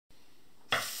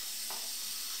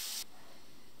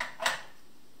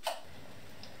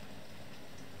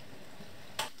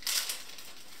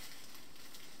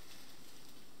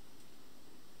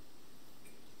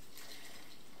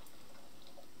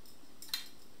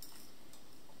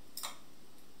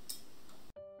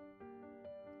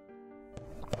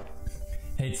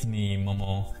Hey, it's me,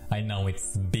 Momo. I know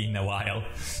it's been a while.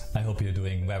 I hope you're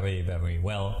doing very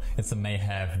well. As you may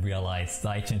have realized,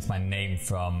 I changed my name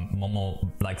from Momo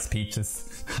Likes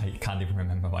Peaches, I can't even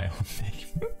remember my own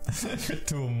name,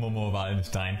 to Momo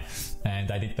Wallenstein. And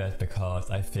I did that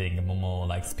because I think Momo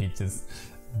Likes Peaches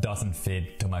doesn't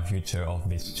fit to my future of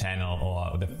this channel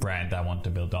or the brand I want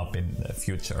to build up in the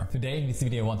future. Today in this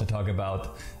video I want to talk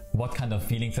about what kind of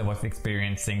feelings I was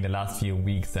experiencing the last few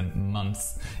weeks and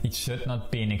months. It should not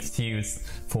be an excuse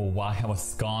for why I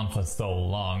was gone for so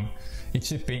long. It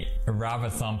should be rather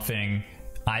something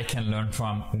I can learn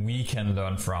from, we can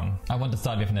learn from. I want to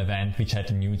start with an event which had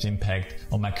a huge impact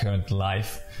on my current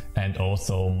life and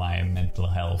also my mental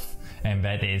health. And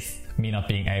that is me not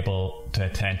being able to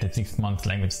attend the 6-month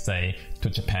language stay to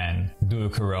Japan due to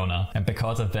Corona. And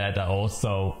because of that, I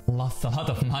also lost a lot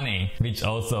of money, which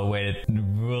also weighed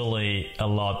really a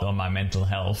lot on my mental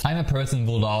health. I'm a person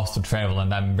who loves to travel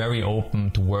and I'm very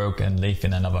open to work and live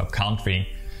in another country.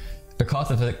 Because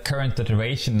of the current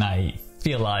situation, I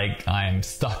feel like I'm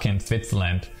stuck in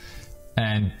Switzerland.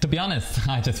 And to be honest,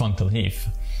 I just want to leave.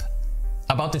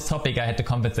 About this topic, I had a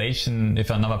conversation with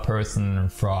another person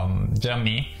from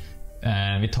Germany,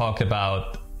 and we talked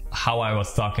about how I was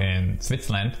stuck in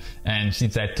Switzerland, and she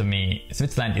said to me,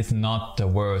 Switzerland is not the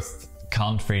worst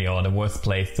country or the worst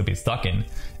place to be stuck in.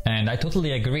 And I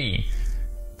totally agree.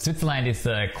 Switzerland is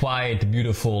a quite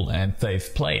beautiful and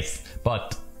safe place,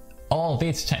 but all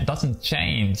this doesn't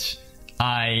change.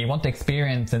 I want to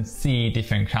experience and see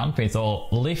different countries or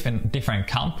live in different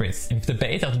countries. If the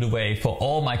base out of the way for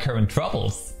all my current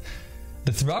troubles,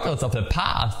 the struggles of the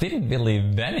past didn't really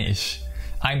vanish.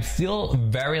 I'm still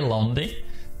very lonely.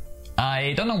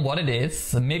 I don't know what it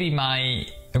is. Maybe my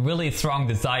really strong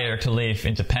desire to live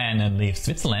in Japan and leave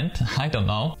Switzerland. I don't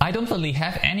know. I don't really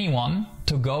have anyone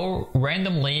to go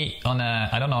randomly on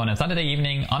a Saturday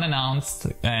evening unannounced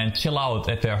and chill out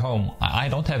at their home. I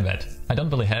don't have that. I don't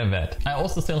really have that. I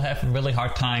also still have a really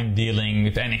hard time dealing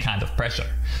with any kind of pressure.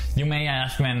 You may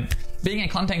ask, man, being a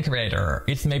content creator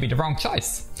is maybe the wrong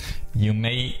choice. You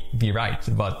may be right,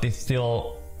 but I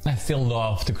still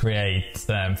love to create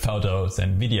photos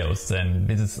and videos, and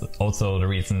this is also the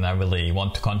reason I really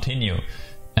want to continue.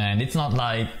 And it's not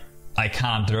like I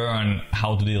can't learn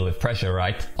how to deal with pressure,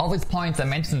 right? All these points I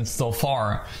mentioned so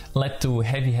far led to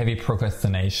heavy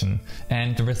procrastination,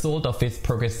 and the result of this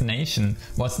procrastination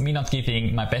was me not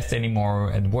giving my best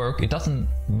anymore at work. It doesn't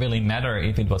really matter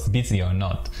if it was busy or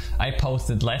not. I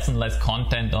posted less and less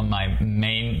content on my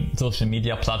main social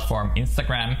media platform,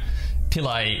 Instagram, till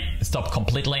I stopped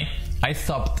completely. I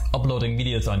stopped uploading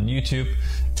videos on YouTube,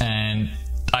 and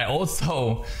I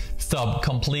also stopped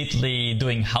completely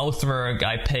doing housework.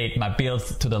 I paid my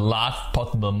bills to the last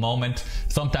possible moment.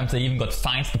 Sometimes I even got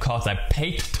fines because I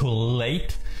paid too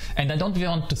late. And I don't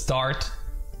want to start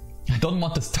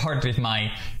with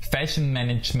my fashion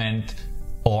management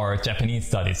or Japanese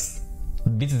studies.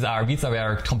 These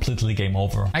are completely game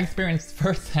over. I experienced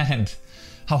firsthand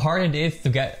how hard it is to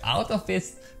get out of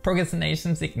this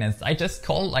procrastination sickness. I just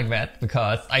call it like that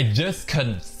because I just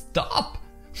couldn't stop.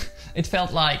 It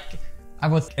felt like I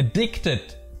was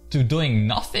addicted to doing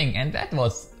nothing, and that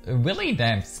was really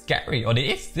damn scary, or it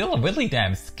is still really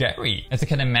damn scary. As you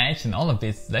can imagine, all of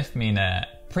this left me in a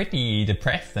pretty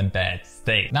depressed and bad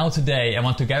state. Now today I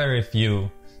want to gather with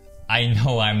you. I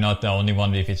know I'm not the only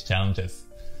one with these challenges.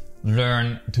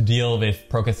 Learn to deal with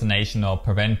procrastination or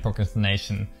prevent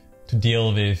procrastination, to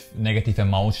deal with negative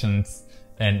emotions,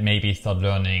 and maybe start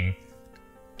learning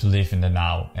to live in the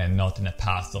now and not in the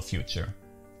past or future.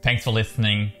 Thanks for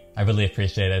listening. I really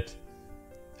appreciate it.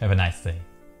 Have a nice day.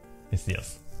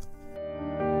 Adios.